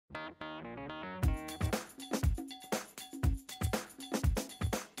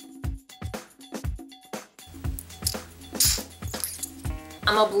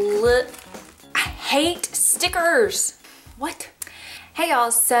I hate stickers. What? Hey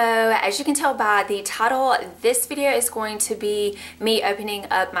y'all, so as you can tell by the title, this video is going to be me opening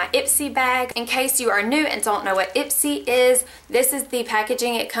up my Ipsy bag. In case you are new and don't know what Ipsy is, this is the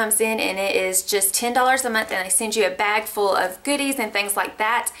packaging it comes in, and it is just $10 a month, and they send you a bag full of goodies and things like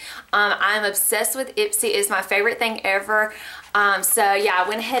that. I'm obsessed with Ipsy. It's my favorite thing ever. So yeah, I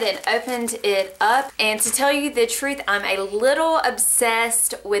went ahead and opened it up, and to tell you the truth, I'm a little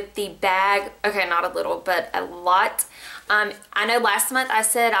obsessed with the bag. Okay, not a little, but a lot. I know last month I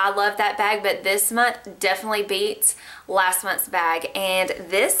said I love that bag, but this month definitely beats last month's bag, and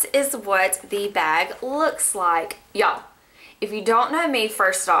this is what the bag looks like. Y'all, if you don't know me,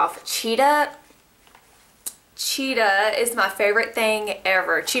 first off, cheetah is my favorite thing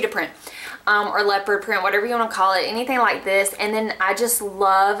ever. Cheetah print. Or leopard print, whatever you want to call it, anything like this. And then I just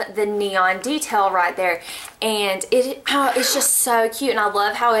love the neon detail right there, and it's just so cute, and I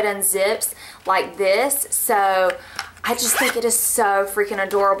love how it unzips like this. So I just think it is so freaking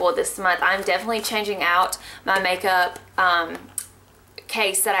adorable this month. I'm definitely changing out my makeup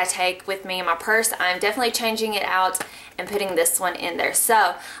case that I take with me in my purse. I'm definitely changing it out and putting this one in there.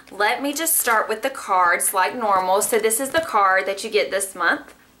 So let me just start with the cards like normal. So this is the card that you get this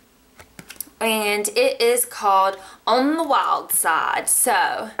month, and it is called On the Wild Side.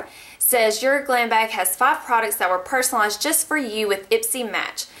 So it says your glam bag has 5 products that were personalized just for you with Ipsy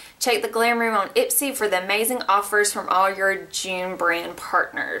Match. Check the glam room on Ipsy for the amazing offers from all your June brand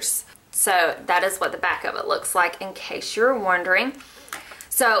partners. So that is what the back of it looks like, in case you're wondering.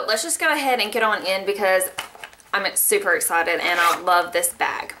 So let's just go ahead and get on in, because I'm super excited and I love this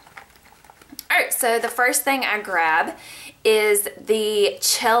bag. Alright, so the first thing I grab is the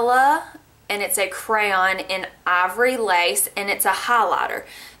Cella, and it's a crayon in ivory lace, and it's a highlighter.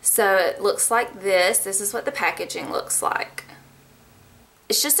 So it looks like this. This is what the packaging looks like.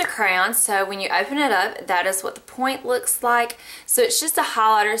 It's just a crayon, so when you open it up, that is what the point looks like. So it's just a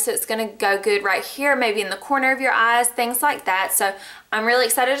highlighter, so it's going to go good right here, maybe in the corner of your eyes, things like that. So I'm really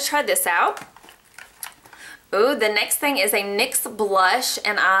excited to try this out. Ooh, the next thing is a NYX blush,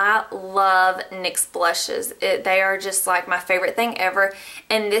 and I love NYX blushes. They are just like my favorite thing ever.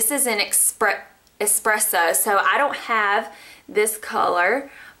 And this is an espresso, so I don't have this color,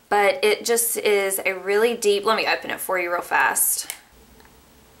 but it just is a really deep, let me open it for you real fast.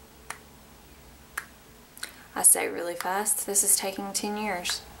 I say really fast. This is taking 10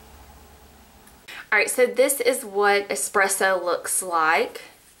 years. Alright, so this is what espresso looks like.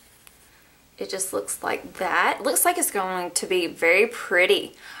 It just looks like that. It looks like it's going to be very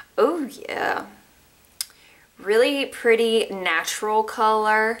pretty. Oh yeah. Really pretty natural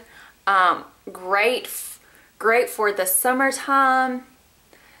color. Great for the summertime.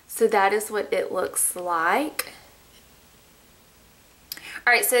 So that is what it looks like.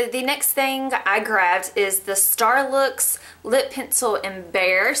 Alright, so the next thing I grabbed is the Starlooks Lip Pencil in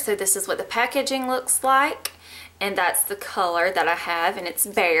Bear. So this is what the packaging looks like, and that's the color that I have, and it's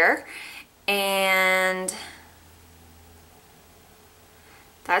Bear. And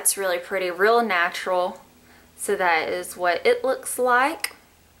that's really pretty, real natural. So that is what it looks like.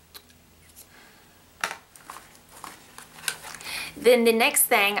 Then the next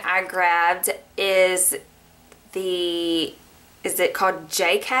thing I grabbed is it called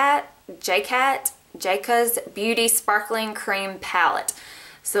J.Cat? J.Cat's Beauty Sparkling Cream Palette.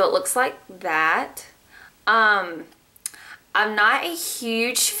 So it looks like that. I'm not a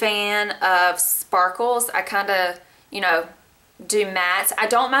huge fan of sparkles. I kind of, you know, do mattes. I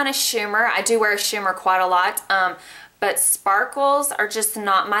don't mind a shimmer. I do wear a shimmer quite a lot. But sparkles are just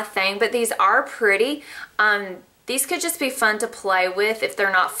not my thing. But these are pretty. These could just be fun to play with if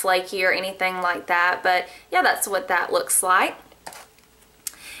they're not flaky or anything like that. But yeah, that's what that looks like.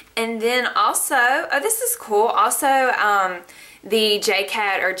 And then also, oh, this is cool. Also, the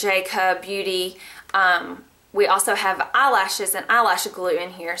J.Cat or J.Cub Beauty, we also have eyelashes and eyelash glue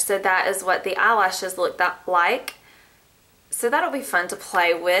in here. So that is what the eyelashes look like. So that'll be fun to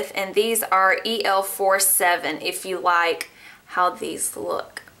play with. And these are EL47 if you like how these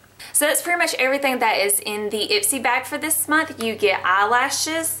look. So that's pretty much everything that is in the Ipsy bag for this month. You get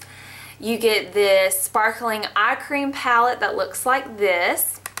eyelashes. You get this sparkling eye cream palette that looks like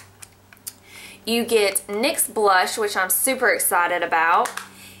this. You get NYX blush, which I'm super excited about.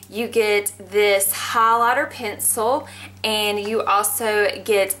 You get this highlighter pencil, and you also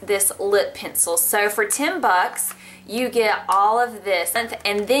get this lip pencil. So for $10, you get all of this,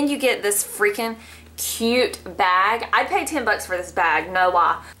 and then you get this freaking cute bag. I'd pay 10 bucks for this bag, no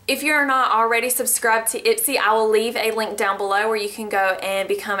lie. If you're not already subscribed to Ipsy, I will leave a link down below where you can go and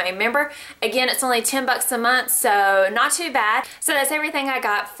become a member. Again, it's only 10 bucks a month, so not too bad. So that's everything I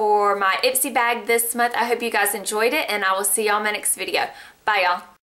got for my Ipsy bag this month. I hope you guys enjoyed it, and I will see y'all in my next video. Bye, y'all.